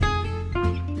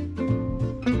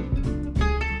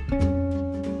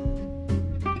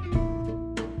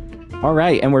All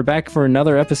right, and we're back for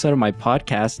another episode of my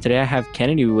podcast. Today I have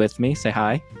Kennedy with me. Say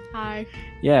hi. Hi.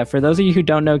 Yeah, for those of you who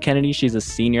don't know Kennedy, she's a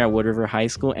senior at Wood River High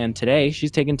School, and today she's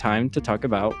taken time to talk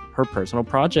about her personal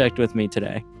project with me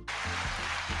today.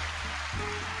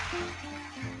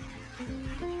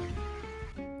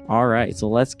 All right, so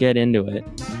let's get into it.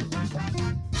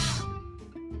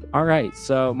 All right,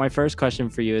 so my first question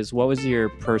for you is, what was your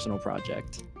personal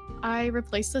project? I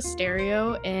replaced the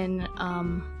stereo in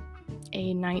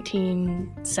a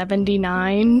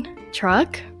 1979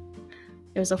 truck.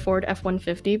 It was a Ford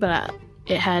F-150, but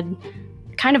it had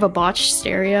kind of a botched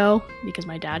stereo because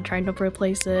my dad tried to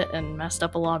replace it and messed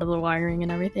up a lot of the wiring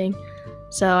and everything.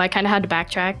 So I kind of had to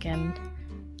backtrack and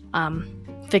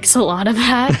fix a lot of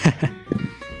that.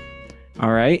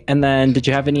 All right, and then did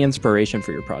you have any inspiration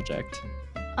for your project?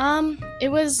 It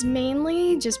was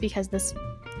mainly just because this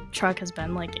truck has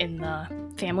been like in the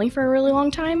family for a really long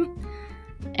time,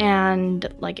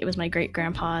 and like it was my great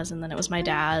grandpa's and then it was my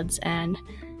dad's and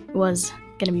it was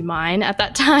gonna be mine at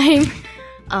that time.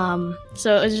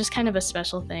 So it was just kind of a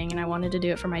special thing and I wanted to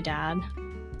do it for my dad,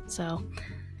 so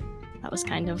that was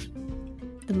kind of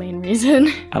the main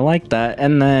reason. I like that.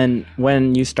 And then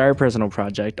when you start a personal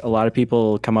project, a lot of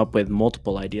people come up with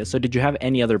multiple ideas. So did you have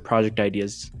any other project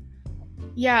ideas?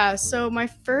 Yeah, so my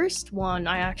first one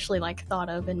I actually thought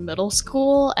of in middle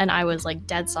school and I was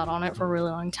dead set on it for a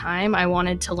really long time. I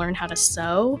wanted to learn how to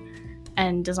sew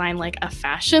and design a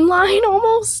fashion line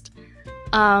almost.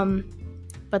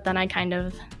 But then I kind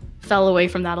of fell away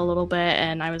from that a little bit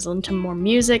and I was into more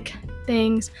music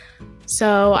things.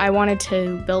 So I wanted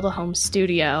to build a home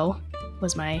studio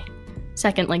was my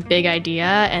second big idea,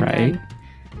 and then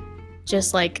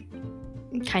just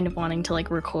kind of wanting to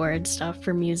record stuff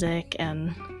for music,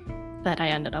 and that I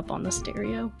ended up on the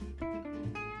stereo.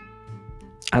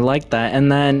 I like that.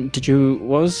 And then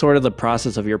what was sort of the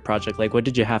process of your project? What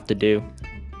did you have to do?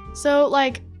 So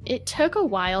it took a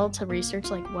while to research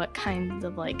what kinds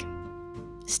of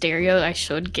stereo I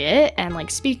should get and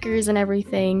speakers and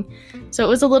everything. So it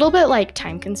was a little bit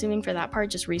time consuming for that part,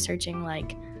 just researching a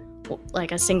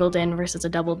single DIN versus a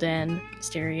double DIN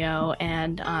stereo,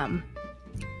 and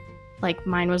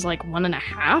mine was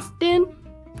 1.5 DIN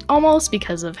almost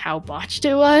because of how botched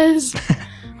it was.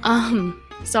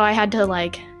 So I had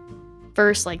to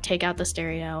first take out the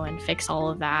stereo and fix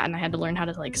all of that, and I had to learn how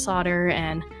to solder,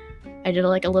 and I did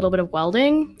a little bit of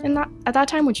welding at that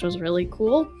time, which was really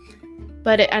cool.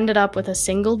 But it ended up with a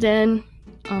single DIN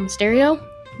stereo,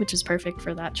 which is perfect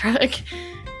for that truck.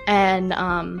 And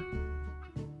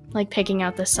picking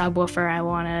out the subwoofer I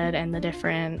wanted and the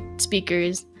different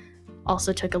speakers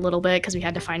also took a little bit because we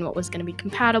had to find what was going to be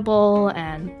compatible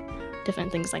and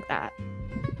different things like that.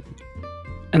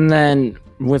 And then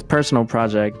with personal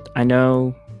project, I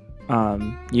know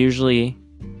usually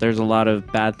there's a lot of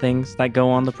bad things that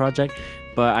go on the project,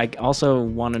 but I also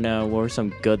want to know, what were some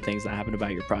good things that happened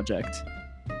about your project?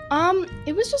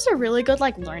 It was just a really good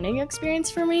learning experience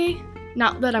for me.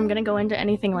 Not that I'm gonna go into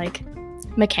anything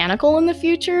mechanical in the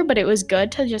future, but it was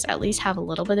good to just at least have a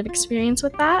little bit of experience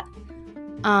with that.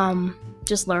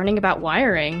 Just learning about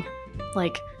wiring,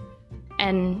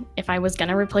 and if I was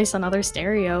gonna replace another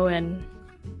stereo in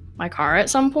my car at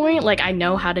some point, I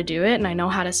know how to do it, and I know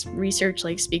how to research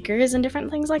speakers and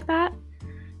different things like that.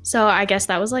 So I guess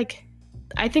that was I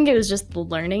think it was just the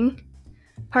learning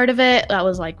part of it that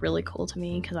was really cool to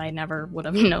me, because I never would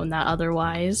have known that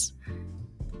otherwise.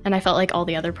 And I felt all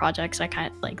the other projects I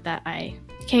kind of that I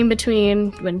came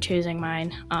between when choosing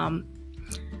mine,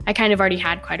 I kind of already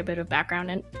had quite a bit of background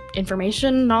and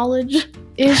information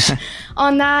knowledge-ish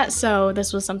on that, so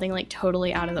this was something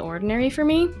totally out of the ordinary for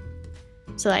me.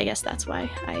 So I guess that's why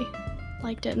I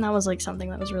liked it, and that was something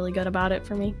that was really good about it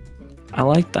for me. I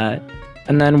like that.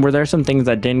 And then were there some things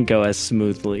that didn't go as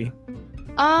smoothly?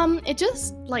 It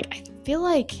just I feel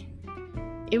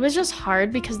it was just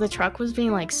hard because the truck was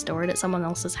being stored at someone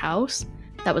else's house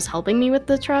that was helping me with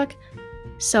the truck.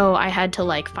 So I had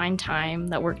to find time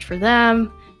that worked for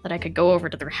them, that I could go over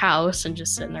to their house and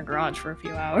just sit in their garage for a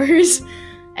few hours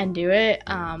and do it.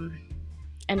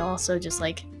 And also just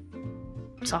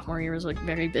sophomore year was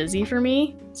very busy for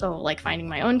me. So finding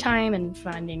my own time and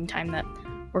finding time that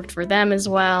worked for them as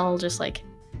well, just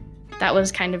that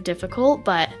was kind of difficult,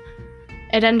 but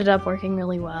it ended up working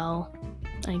really well,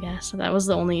 I guess. So that was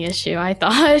the only issue, I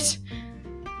thought.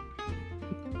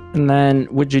 And then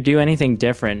would you do anything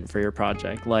different for your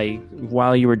project?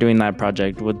 While you were doing that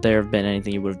project, would there have been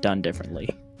anything you would have done differently?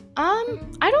 I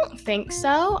don't think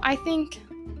so. I think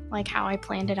how I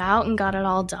planned it out and got it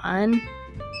all done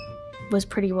was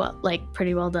pretty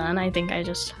well done. I think I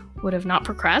just would have not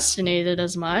procrastinated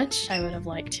as much. I would have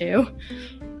liked to.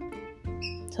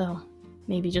 So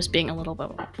maybe just being a little bit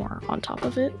more on top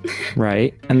of it.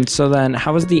 Right. And so then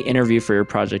how was the interview for your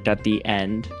project at the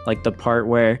end? Like the part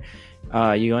where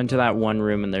you go into that one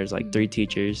room and there's like 3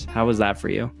 teachers. How was that for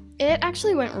you? It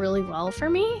actually went really well for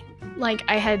me. Like,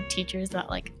 I had teachers that,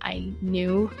 like, I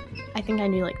think I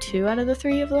knew, like, 2 out of the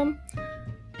 3 of them.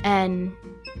 And,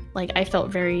 like, I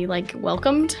felt very, like,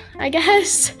 welcomed, I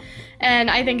guess. And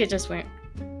I think it just went,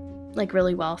 like,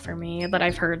 really well for me. But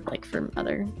I've heard, like, from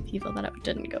other people that it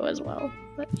didn't go as well.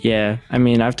 But Yeah. I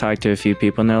mean, I've talked to a few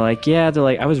people and they're like,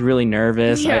 I was really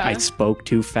nervous. Yeah. I spoke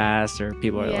too fast. Or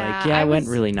people are like, it went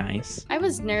really nice. I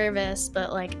was nervous,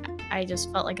 but, like, I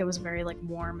just felt like it was a very, like,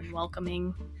 warm and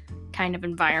welcoming kind of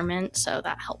environment. So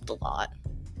that helped a lot.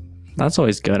 That's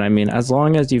always good. I mean, as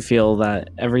long as you feel that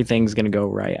everything's going to go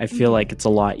right, I feel like it's a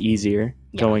lot easier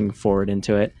going forward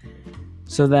into it.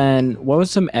 So then what was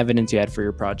some evidence you had for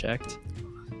your project?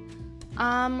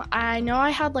 I know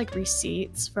I had like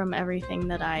receipts from everything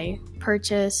that I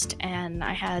purchased, and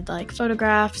I had like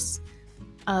photographs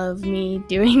of me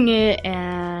doing it,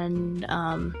 and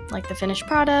like the finished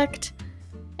product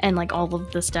and like all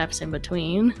of the steps in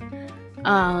between.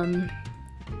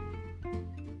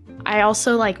 I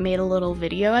also like made a little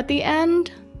video at the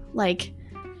end, like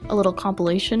a little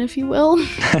compilation, if you will,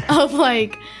 of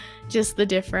like just the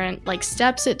different like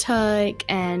steps it took,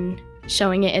 and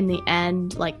showing it in the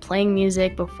end, like playing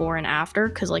music before and after,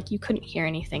 because like you couldn't hear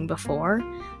anything before.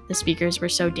 The speakers were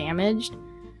so damaged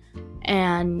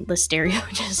and the stereo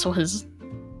just was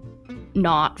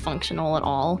not functional at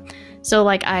all. So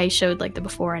like I showed like the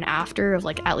before and after of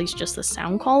like at least just the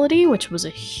sound quality, which was a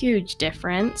huge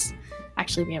difference,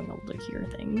 actually being able to hear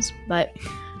things. But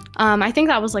I think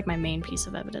that was like my main piece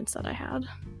of evidence that I had.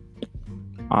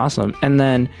 Awesome. And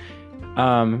then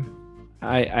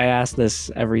I ask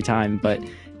this every time, but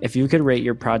if you could rate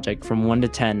your project from 1 to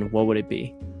 10, what would it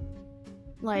be?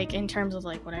 Like in terms of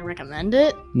like would I recommend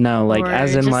it? No, like Or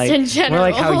as in just like in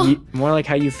general? more like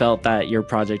how you felt that your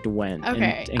project went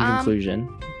Okay, in conclusion.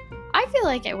 I feel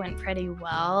like it went pretty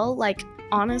well. Like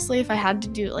honestly, if I had to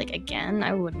do it like again,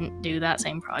 I wouldn't do that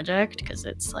same project, because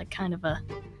it's like kind of I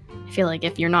feel like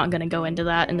if you're not going to go into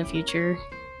that in the future,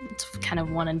 it's kind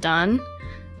of one and done.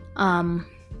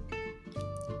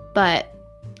 But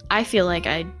I feel like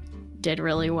I did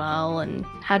really well and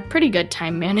had pretty good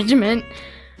time management.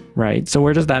 Right. So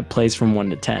where does that place from 1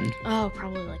 to 10? Oh,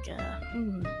 probably like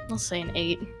let's say an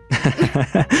 8.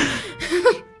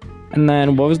 And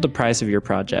then what was the price of your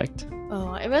project?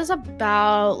 Oh, it was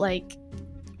about like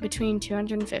between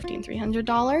 $250 and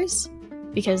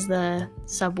 $300, because the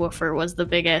subwoofer was the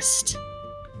biggest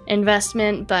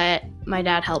investment, but my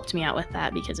dad helped me out with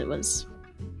that because it was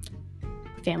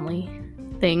a family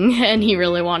thing and he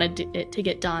really wanted it to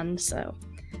get done, so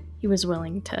he was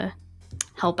willing to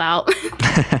help out.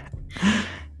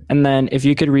 And then if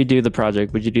you could redo the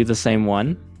project, would you do the same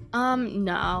one?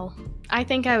 No. I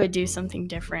think I would do something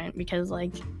different, because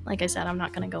like I said, I'm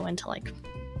not going to go into like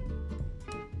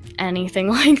anything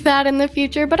like that in the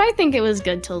future, but I think it was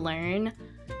good to learn.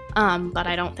 But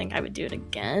I don't think I would do it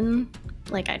again.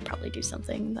 Like I'd probably do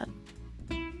something that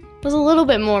was a little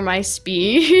bit more my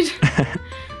speed.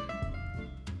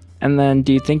 And then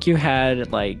do you think you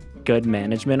had like good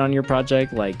management on your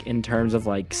project, like in terms of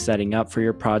like setting up for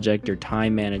your project, or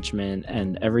time management,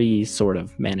 and every sort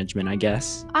of management, I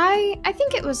guess? I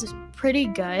think it was pretty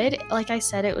good. Like I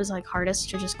said, it was like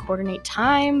hardest to just coordinate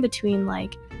time between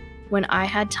like when I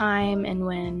had time and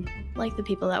when like the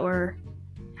people that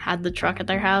had the truck at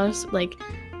their house, like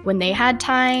when they had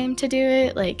time to do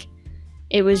it. Like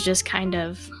it was just kind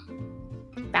of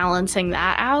balancing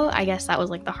that out. I guess that was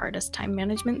like the hardest time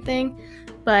management thing.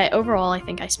 But overall, I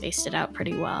think I spaced it out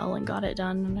pretty well and got it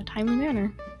done in a timely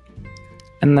manner.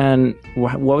 And then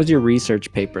what was your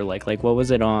research paper like? Like what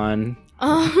was it on?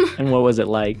 And what was it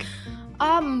like?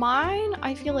 Mine,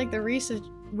 I feel like the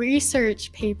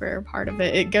research paper part of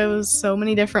it goes so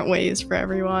many different ways for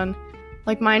everyone.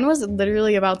 Like mine was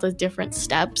literally about the different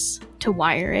steps to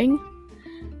wiring.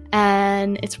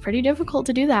 And it's pretty difficult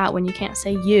to do that when you can't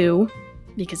say you,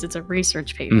 because it's a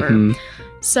research paper. Mm-hmm.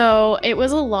 So it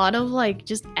was a lot of like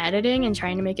just editing and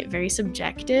trying to make it very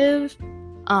subjective.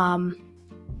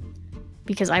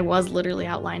 Because I was literally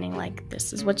outlining like,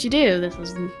 this is what you do. This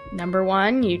is number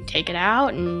 1. You take it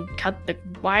out and cut the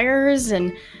wires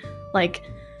and like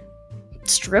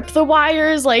strip the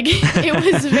wires. Like it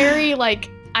was very like,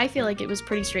 I feel like it was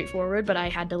pretty straightforward, but I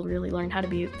had to really learn how to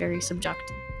be very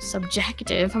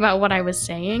subjective about what I was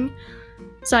saying.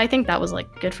 So I think that was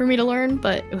like good for me to learn,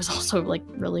 but it was also like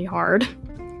really hard.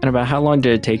 And about how long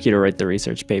did it take you to write the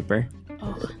research paper?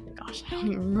 Oh gosh, I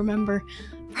don't even remember.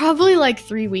 Probably like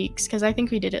 3 weeks, because I think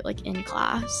we did it like in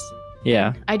class.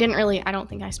 Yeah. I don't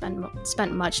think I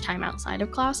spent much time outside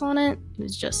of class on it. It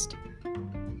was just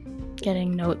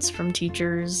getting notes from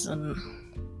teachers and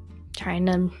trying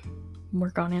to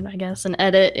work on it, I guess, and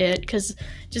edit it, because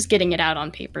just getting it out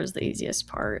on paper is the easiest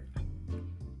part.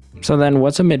 So then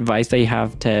what's some advice that you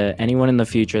have to anyone in the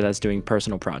future that's doing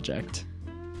personal project?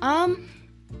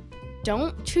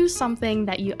 Don't choose something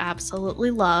that you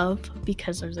absolutely love,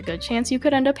 because there's a good chance you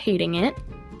could end up hating it.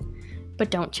 But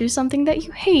don't choose something that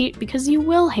you hate, because you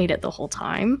will hate it the whole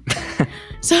time.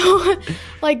 So,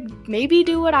 like, maybe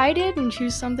do what I did and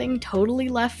choose something totally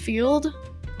left field,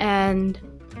 and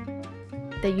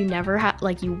that you never have,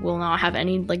 like, you will not have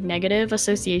any, like, negative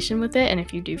association with it. And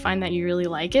if you do find that you really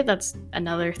like it, that's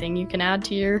another thing you can add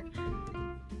to your,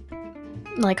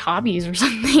 like, hobbies or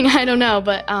something. I don't know,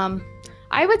 but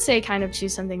I would say kind of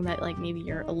choose something that, like, maybe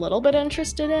you're a little bit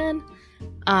interested in.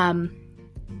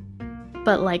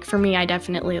 But, like, for me, I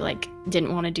definitely, like,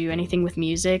 didn't want to do anything with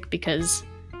music because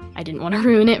I didn't want to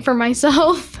ruin it for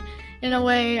myself in a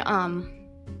way.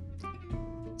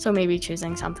 So maybe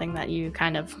choosing something that you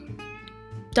kind of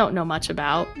don't know much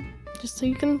about, just so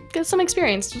you can get some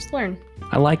experience, just learn.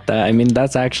 I like that. I mean,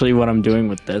 that's actually what I'm doing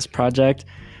with this project,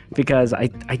 because I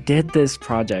did this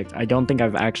project. I don't think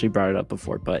I've actually brought it up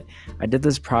before, but I did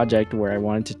this project where I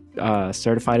wanted to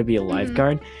certify to be a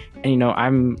lifeguard. And, you know,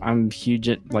 I'm huge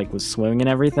at, like, with swimming and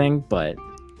everything, but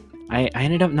I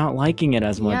ended up not liking it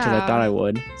as much as I thought I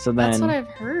would. So then... That's what I've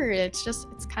heard. It's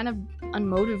kind of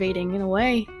unmotivating in a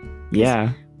way.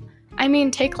 Yeah. I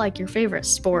mean, take, like, your favorite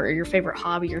sport or your favorite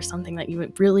hobby or something that you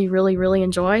would really, really, really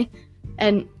enjoy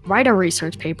and write a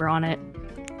research paper on it.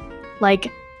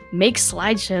 Like, make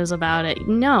slideshows about it.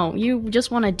 No, you just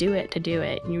want to do it to do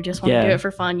it. You just want to do it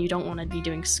for fun. You don't want to be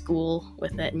doing school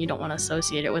with it, and you don't want to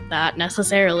associate it with that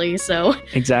necessarily. So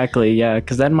exactly, yeah.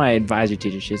 Because then my advisory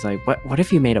teacher, she's like, "What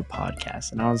if you made a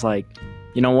podcast?" And I was like,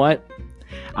 "You know what?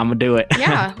 I'm gonna do it.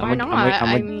 Yeah, why not?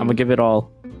 I'm gonna give it all."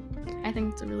 I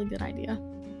think it's a really good idea.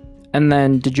 And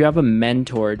then, did you have a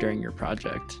mentor during your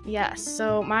project? Yes.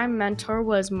 So my mentor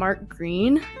was Mark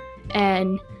Green,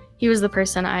 and he was the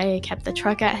person I kept the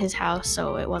truck at his house,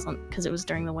 so it wasn't, because it was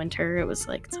during the winter, it was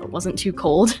like, so it wasn't too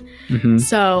cold. Mm-hmm.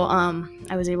 So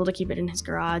I was able to keep it in his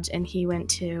garage, and he went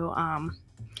to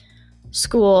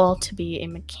school to be a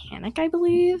mechanic, I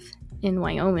believe, in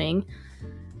Wyoming.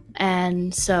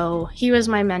 And so he was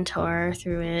my mentor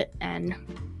through it, and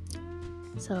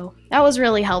so that was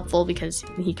really helpful because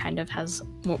he kind of has,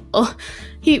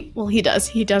 he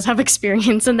does have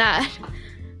experience in that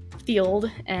field,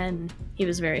 and he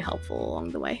was very helpful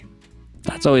along the way.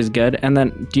 That's always good. And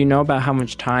then, do you know about how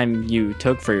much time you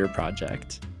took for your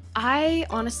project? I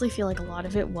honestly feel like a lot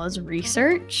of it was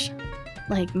research.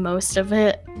 Like, most of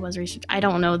it was research. I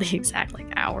don't know the exact, like,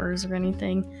 hours or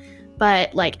anything,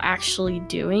 but, like, actually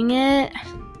doing it,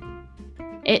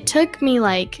 it took me,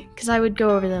 like, because I would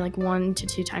go over there, like, 1 to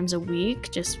 2 times a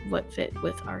week, just what fit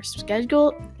with our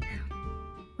schedule.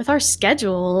 With our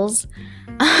schedules.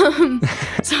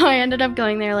 So I ended up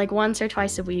going there, like, once or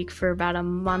twice a week for about a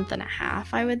month and a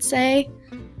half, I would say.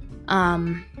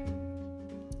 But,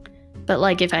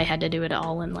 like, if I had to do it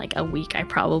all in, like, a week, I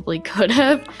probably could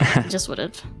have. It just would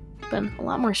have been a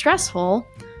lot more stressful.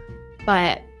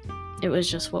 But it was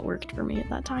just what worked for me at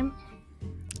that time.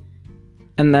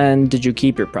 And then, did you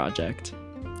keep your project?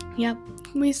 Yep,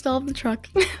 we still have the truck.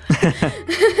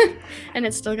 And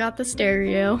it's still got the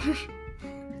stereo.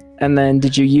 And then,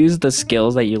 did you use the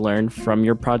skills that you learned from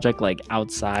your project, like,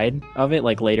 outside of it,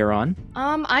 like, later on?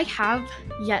 I have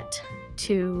yet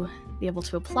to be able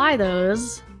to apply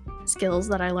those skills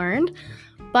that I learned,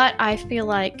 but I feel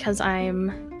like because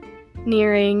I'm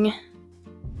nearing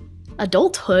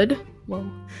adulthood,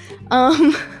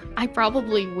 I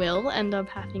probably will end up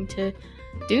having to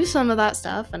do some of that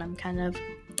stuff, and I'm kind of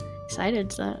excited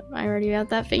that I already got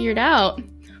that figured out,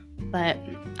 but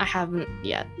I haven't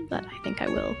yet, but I think I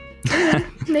will.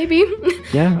 Maybe.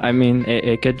 Yeah, I mean,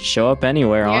 it could show up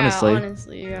anywhere,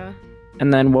 honestly. Yeah.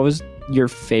 And then, what was your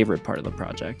favorite part of the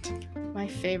project? My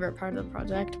favorite part of the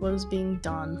project was being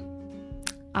done.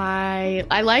 I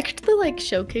liked the, like,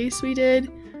 showcase we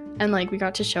did, and, like, we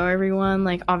got to show everyone.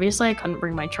 Like, obviously I couldn't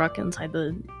bring my truck inside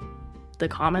the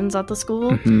commons at the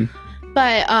school,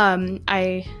 but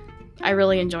I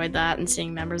really enjoyed that, and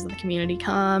seeing members of the community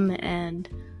come, and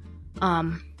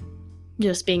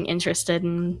just being interested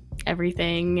in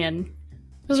everything, and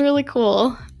it was really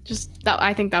cool. Just that,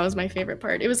 I think that was my favorite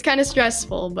part. It was kind of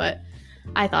stressful, but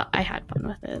I thought I had fun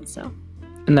with it. So.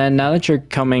 And then, now that you're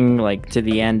coming, like, to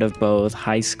the end of both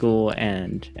high school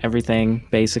and everything,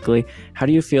 basically, how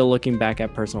do you feel looking back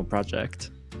at personal project?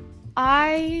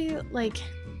 I, like,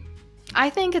 I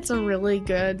think it's a really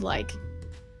good like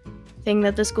thing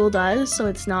that the school does. So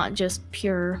it's not just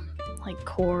pure like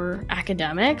core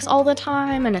academics all the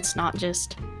time, and it's not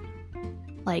just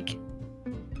like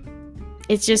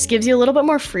it just gives you a little bit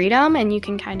more freedom, and you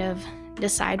can kind of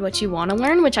decide what you want to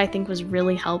learn, which I think was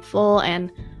really helpful.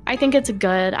 And I think it's a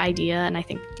good idea, and I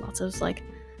think lots of like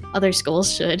other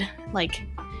schools should like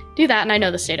do that. And I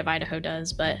know the state of Idaho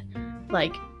does, but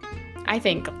like I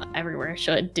think everywhere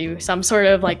should do some sort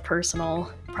of like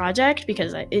personal project,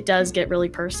 because it does get really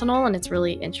personal, and it's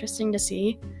really interesting to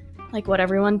see like what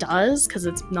everyone does, because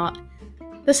it's not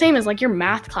the same as like your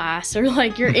math class or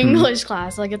like your English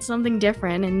class. Like it's something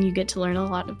different, and you get to learn a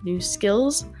lot of new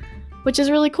skills, which is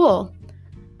really cool.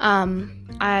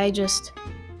 I just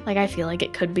like I feel like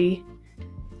it could be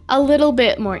a little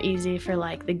bit more easy for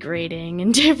like the grading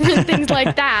and different things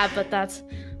like that, but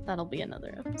that'll be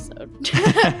another episode.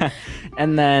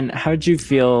 And then how'd you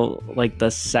feel like the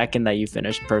second that you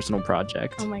finished personal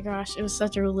project? Oh my gosh, it was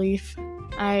such a relief.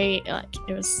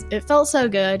 It felt so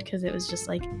good, because it was just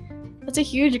like it's a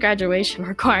huge graduation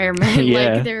requirement.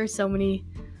 Yeah. Like there are so many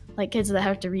like kids that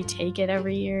have to retake it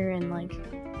every year, and like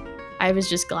I was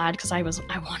just glad, because I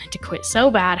wanted to quit so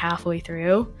bad halfway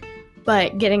through,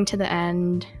 but getting to the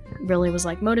end really was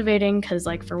like motivating, because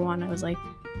like for one I was like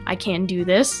I can do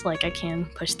this, like I can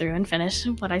push through and finish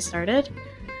what I started.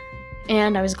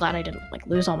 And I was glad I didn't like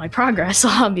lose all my progress,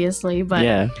 obviously, but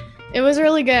Yeah. it was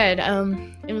really good.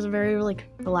 It was a very like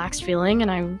relaxed feeling,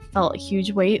 and I felt a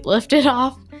huge weight lifted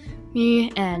off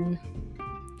me, and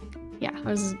yeah, I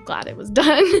was glad it was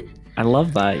done. I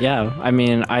love that. Yeah. I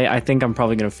mean, I think I'm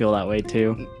probably going to feel that way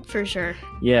too. For sure.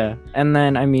 Yeah. And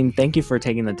then, I mean, thank you for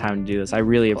taking the time to do this. I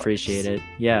really Of course. appreciate it.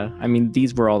 Yeah. I mean,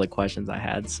 these were all the questions I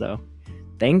had. So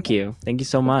thank you. Thank you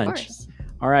so Of much. course.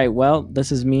 All right. Well,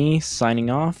 this is me signing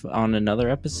off on another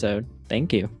episode.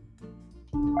 Thank you.